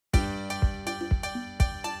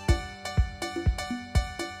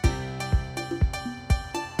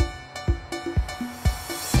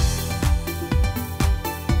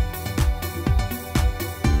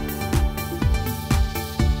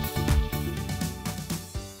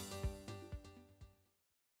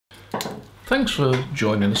Thanks for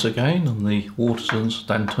joining us again on the Waters &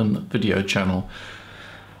 Stanton video channel.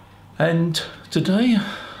 And today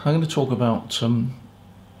I'm going to talk about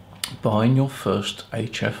buying your first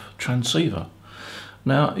HF transceiver.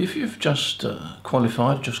 Now, if you've just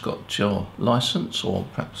qualified, just got your license, or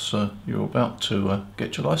perhaps you're about to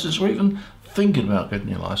get your license, or even thinking about getting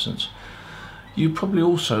your license, you're probably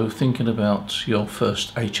also thinking about your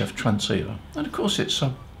first HF transceiver. And of course it's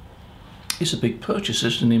a big purchase,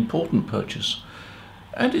 it's an important purchase,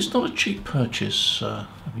 and it's not a cheap purchase. I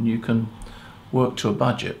mean, you can work to a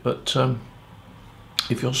budget, but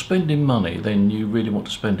if you're spending money, then you really want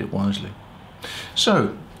to spend it wisely.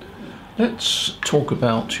 So let's talk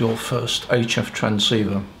about your first HF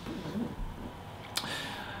transceiver.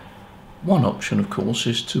 One option, of course,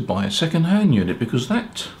 is to buy a second-hand unit, because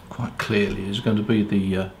that quite clearly is going to be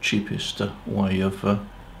the cheapest way of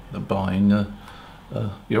buying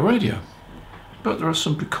your radio. But there are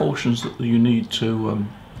some precautions that you need to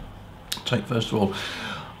take. First of all,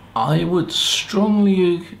 I would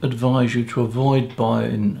strongly advise you to avoid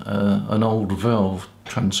buying an old valve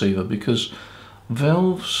transceiver, because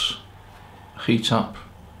valves heat up,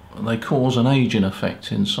 they cause an aging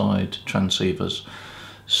effect inside transceivers.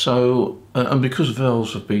 So, and because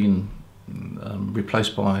valves have been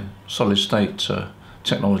replaced by solid state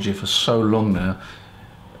technology for so long now,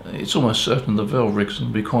 it's almost certain the valve rigs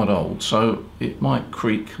can be quite old, so it might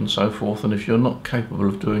creak and so forth, and if you're not capable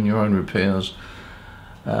of doing your own repairs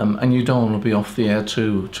and you don't want to be off the air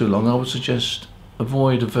too long, I would suggest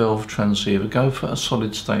avoid a valve transceiver, go for a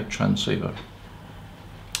solid state transceiver.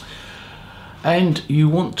 And you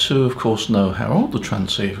want to, of course, know how old the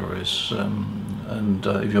transceiver is, and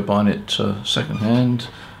if you're buying it second hand,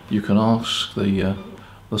 you can ask the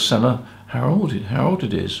seller how old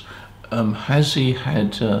it is. Has he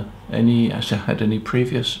had any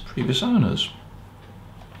previous owners?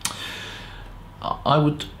 I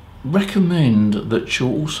would recommend that you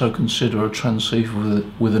also consider a transceiver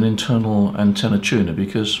with an internal antenna tuner,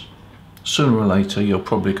 because sooner or later you're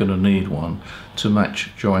probably going to need one to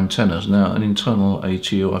match your antennas. Now, an internal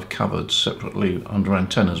ATU I've covered separately under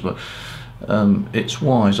antennas, but it's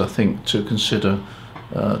wise, I think, to consider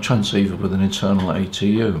a transceiver with an internal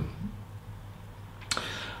ATU.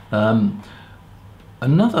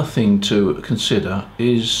 Another thing to consider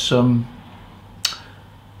is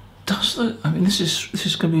this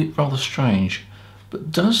is going to be rather strange,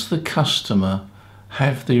 but does the customer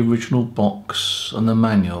have the original box and the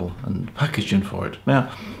manual and packaging for it?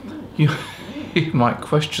 Now, you might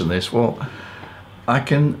question this. Well, I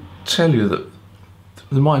can tell you that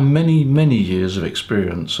in my many years of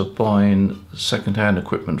experience of buying second-hand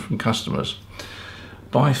equipment from customers,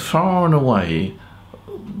 by far and away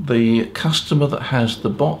the customer that has the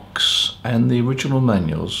box and the original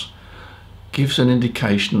manuals gives an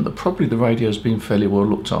indication that probably the radio's been fairly well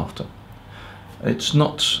looked after. It's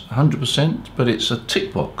not 100%, but it's a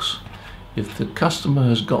tick box. If the customer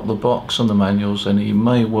has got the box and the manuals, then he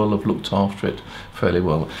may well have looked after it fairly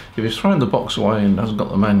well. If he's thrown the box away and hasn't got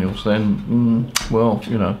the manuals, then well,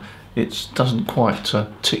 you know, it doesn't quite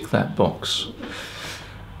tick that box.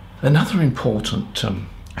 Another important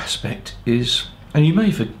aspect is, and you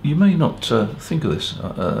may not think of this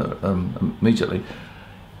immediately,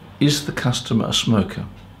 is the customer a smoker?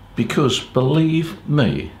 Because believe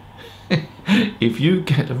me, if you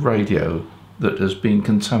get a radio that has been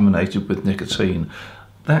contaminated with nicotine,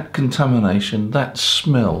 that contamination, that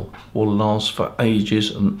smell will last for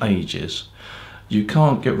ages and ages. You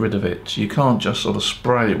can't get rid of it. You can't just sort of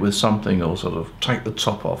spray it with something or sort of take the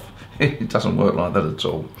top off. It doesn't work like that at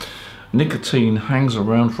all. Nicotine hangs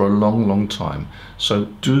around for a long time, so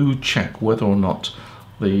do check whether or not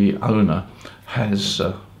the owner has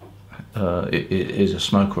is a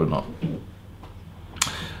smoker or not.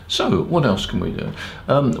 So what else can we do?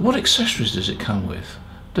 What accessories does it come with?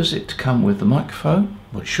 Does it come with the microphone?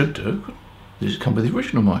 Well, it should do. Does it come with the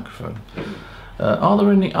original microphone? Are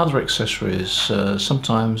there any other accessories?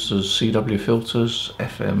 Sometimes there's CW filters,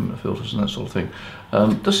 FM filters and that sort of thing.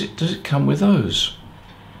 Does it come with those?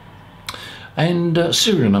 And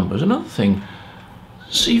serial numbers. Another thing,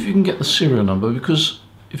 see if you can get the serial number, because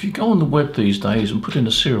if you go on the web these days and put in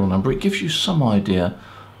a serial number, it gives you some idea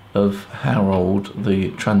of how old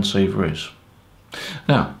the transceiver is.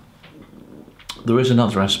 Now, there is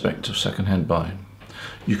another aspect of second-hand buying.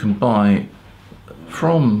 You can buy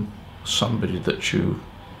from somebody that you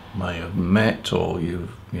may have met, or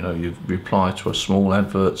you've replied to a small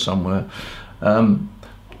advert somewhere.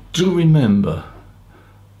 Do remember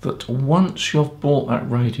that once you've bought that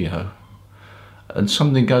radio and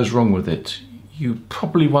something goes wrong with it, you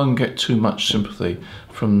probably won't get too much sympathy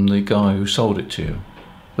from the guy who sold it to you.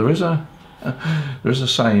 There is a There's a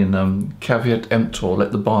saying, caveat emptor,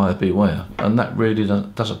 let the buyer beware, and that really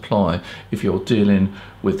does apply if you're dealing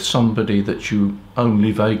with somebody that you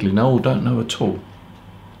only vaguely know or don't know at all.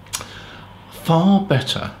 Far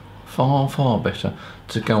better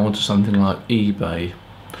to go onto something like eBay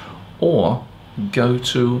or go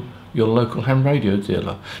to your local ham radio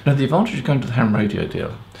dealer. Now, the advantage of going to the ham radio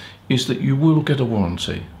dealer is that you will get a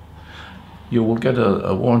warranty. You will get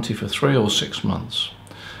a warranty for 3 or 6 months.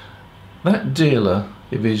 That dealer,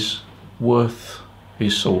 if he's worth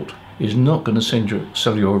his salt, is not going to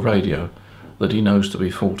sell you a radio that he knows to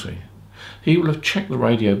be faulty. He will have checked the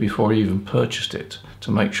radio before he even purchased it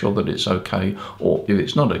to make sure that it's okay, or if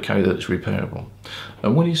it's not okay, that it's repairable.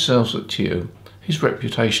 And when he sells it to you, his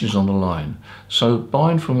reputation is on the line. So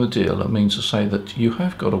buying from a dealer means to say that you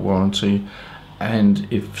have got a warranty, and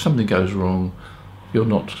if something goes wrong, you're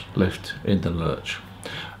not left in the lurch.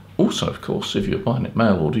 Also, of course, if you're buying it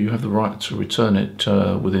mail order, you have the right to return it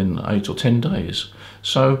within 8 or 10 days.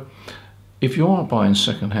 So if you are buying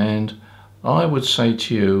second hand, I would say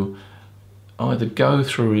to you, either go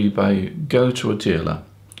through eBay, go to a dealer.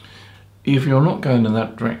 If you're not going in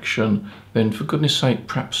that direction, then for goodness sake,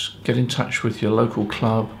 perhaps get in touch with your local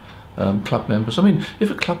club, club members. I mean,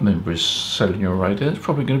 if a club member is selling your radio, it's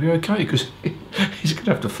probably going to be okay, because he's going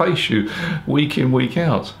to have to face you week in, week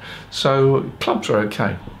out. So clubs are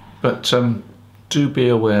okay, but do be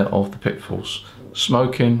aware of the pitfalls.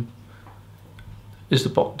 Smoking, has the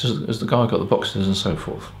guy got the boxes and so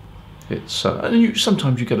forth. It's and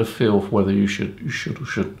sometimes you get a feel for whether you should or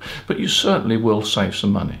shouldn't, but you certainly will save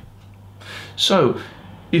some money. So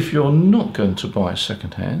if you're not going to buy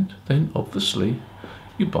second hand, then obviously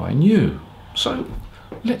you buy new. So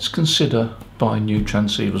let's consider buying new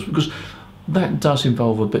transceivers, because that does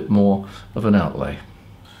involve a bit more of an outlay.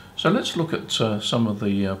 So let's look at some of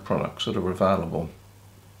the products that are available.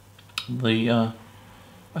 I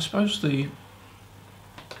suppose the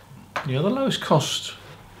lowest cost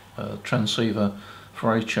transceiver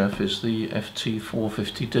for HF is the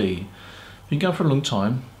FT450D. Been going for a long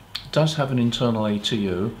time. It does have an internal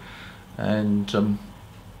ATU, and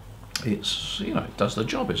it does the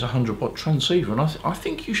job. It's a 100-watt transceiver, and I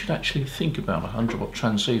think you should actually think about a 100-watt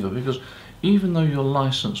transceiver, because even though your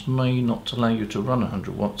license may not allow you to run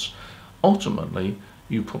 100 watts, ultimately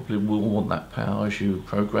you probably will want that power as you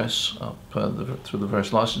progress up through the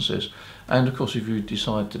various licenses. And of course, if you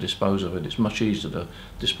decide to dispose of it, it's much easier to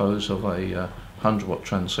dispose of a 100-watt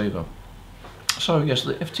transceiver. So yes,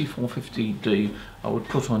 the FT450D I would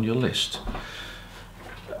put on your list.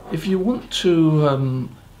 If you want to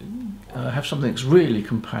have something that's really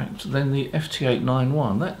compact, then the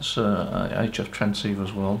FT891, that's a HF transceiver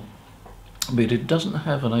as well, but it doesn't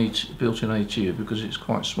have an built-in ATU because it's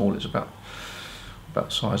quite small. It's about the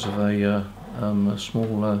size of a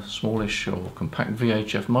smallish or compact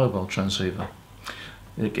VHF mobile transceiver.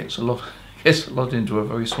 It gets a lot into a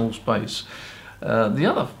very small space. The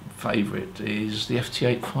other favourite is the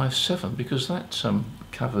FT857, because that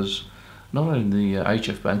covers not only the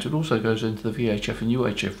HF band, it also goes into the VHF and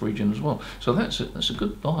UHF region as well. So that's a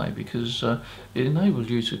good buy, because it enables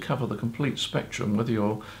you to cover the complete spectrum, whether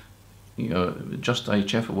you're just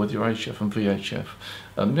HF or whether you're HF and VHF.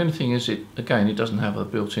 The only thing is, it doesn't have a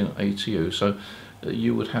built-in ATU, so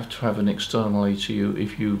you would have to have an external ATU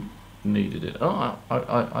if you needed it.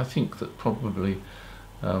 I think that probably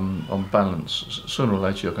on balance, sooner or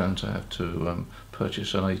later you're going to have to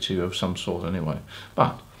purchase an ATU of some sort anyway,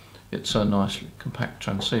 but it's a nicely compact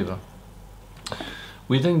transceiver.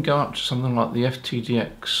 We then go up to something like the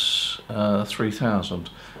FTDX 3000,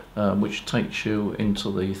 which takes you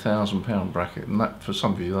into the £1,000 bracket, and that, for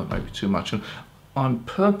some of you, that may be too much. And I'm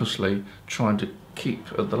purposely trying to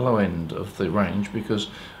keep at the low end of the range, because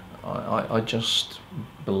I just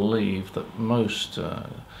believe that most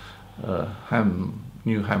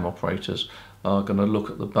new ham operators are going to look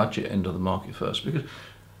at the budget end of the market first, because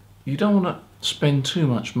you don't want to spend too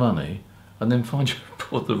much money and then find you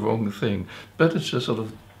bought the wrong thing. Better to sort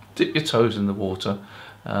of dip your toes in the water,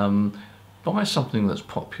 buy something that's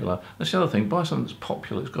popular. That's the other thing, buy something that's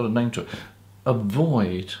popular, it's got a name to it.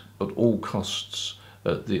 Avoid at all costs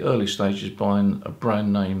at the early stages buying a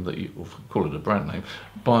brand name that you, or call it a brand name,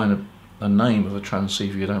 buying a name of a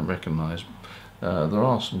transceiver you don't recognise. There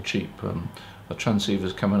are some cheap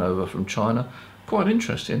transceivers coming over from China, quite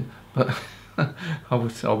interesting, but I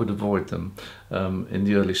would avoid them in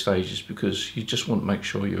the early stages, because you just want to make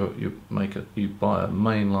sure you buy a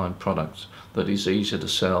mainline product that is easy to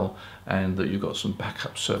sell and that you've got some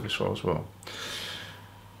backup service for as well.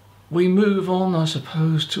 We move on, I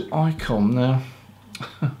suppose, to ICOM now.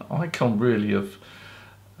 ICOM really have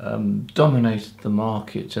dominated the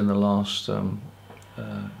market in the last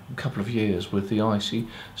couple of years with the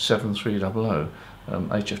IC7300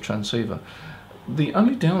 HF Transceiver. The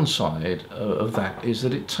only downside of that is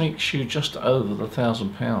that it takes you just over the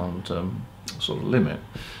 £1,000 sort of limit,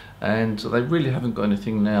 and they really haven't got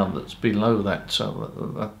anything now that's below that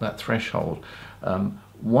that threshold.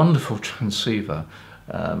 Wonderful transceiver.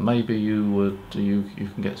 Maybe you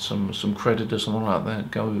can get some credit or something like that.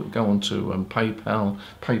 Go on to PayPal.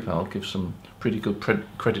 PayPal gives some pretty good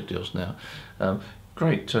credit deals now.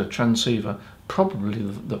 Great transceiver. Probably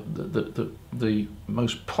the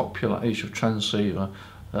most popular HF transceiver,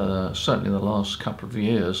 certainly in the last couple of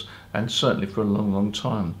years, and certainly for a long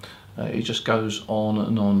time. It just goes on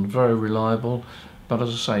and on. Very reliable, but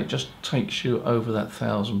as I say, it just takes you over that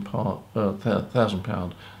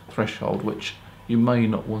 £1,000 threshold, which you may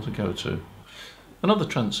not want to go to. Another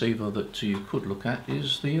transceiver that you could look at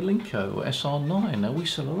is the Elinco SR9. Now, we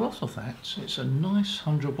sell a lot of that. It's a nice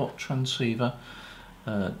 100-watt transceiver.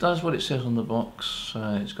 Does what it says on the box.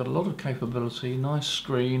 It's got a lot of capability, nice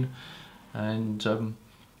screen, and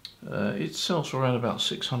it sells for around about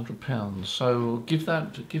 £600. So give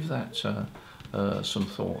that some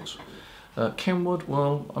thought. Kenwood,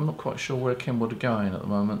 well, I'm not quite sure where Kenwood are going at the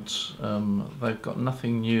moment. They've got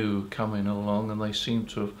nothing new coming along, and they seem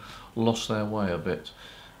to have lost their way a bit.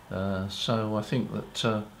 So I think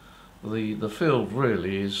that the field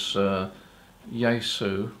really is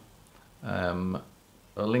Yaesu,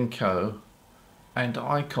 Elinco and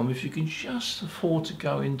ICOM. If you can just afford to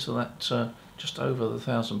go into that just over the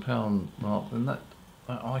 £1,000 mark, then that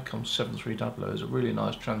ICOM 7300 is a really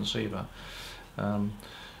nice transceiver.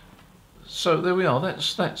 So there we are.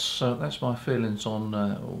 That's my feelings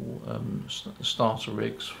on starter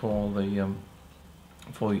rigs for the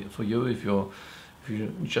for you if you're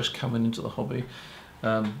just coming into the hobby.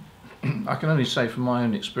 I can only say from my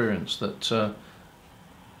own experience that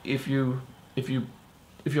if your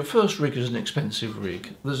first rig is an expensive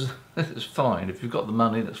rig, it's fine. If you've got the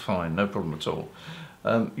money, that's fine, no problem at all.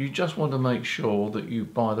 You just want to make sure that you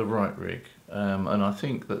buy the right rig, and I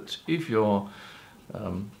think that if you're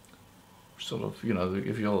sort of,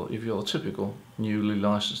 if you're a typical newly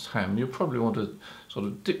licensed ham, you'll probably want to sort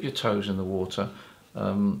of dip your toes in the water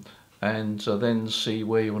and then see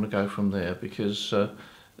where you want to go from there, because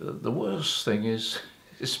the worst thing is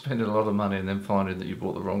spending a lot of money and then finding that you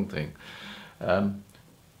bought the wrong thing.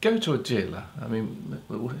 Go to a dealer. I mean,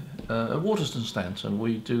 at Waterston Stanton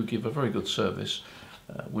we do give a very good service.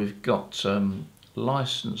 We've got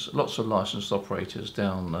lots of licensed operators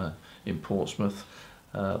down in Portsmouth.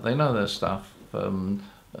 They know their stuff. A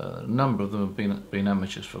number of them have been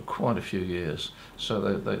amateurs for quite a few years, so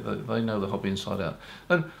they know the hobby inside out.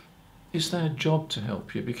 And it's their job to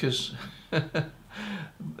help you, because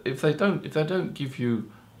if they don't give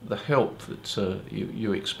you the help that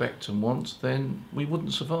you expect and want, then we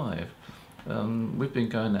wouldn't survive. We've been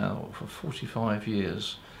going now for 45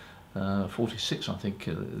 years, 46 I think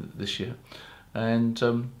this year,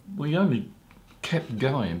 and we only kept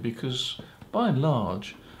going because by and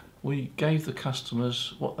large we gave the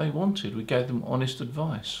customers what they wanted. We gave them honest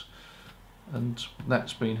advice, and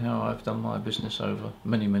that's been how I've done my business over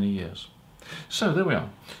many years. So there we are.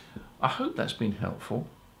 I hope that's been helpful.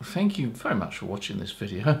 Thank you very much for watching this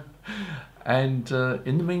video, and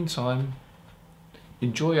in the meantime,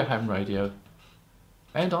 enjoy your ham radio,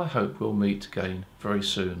 and I hope we'll meet again very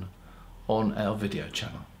soon on our video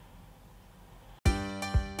channel.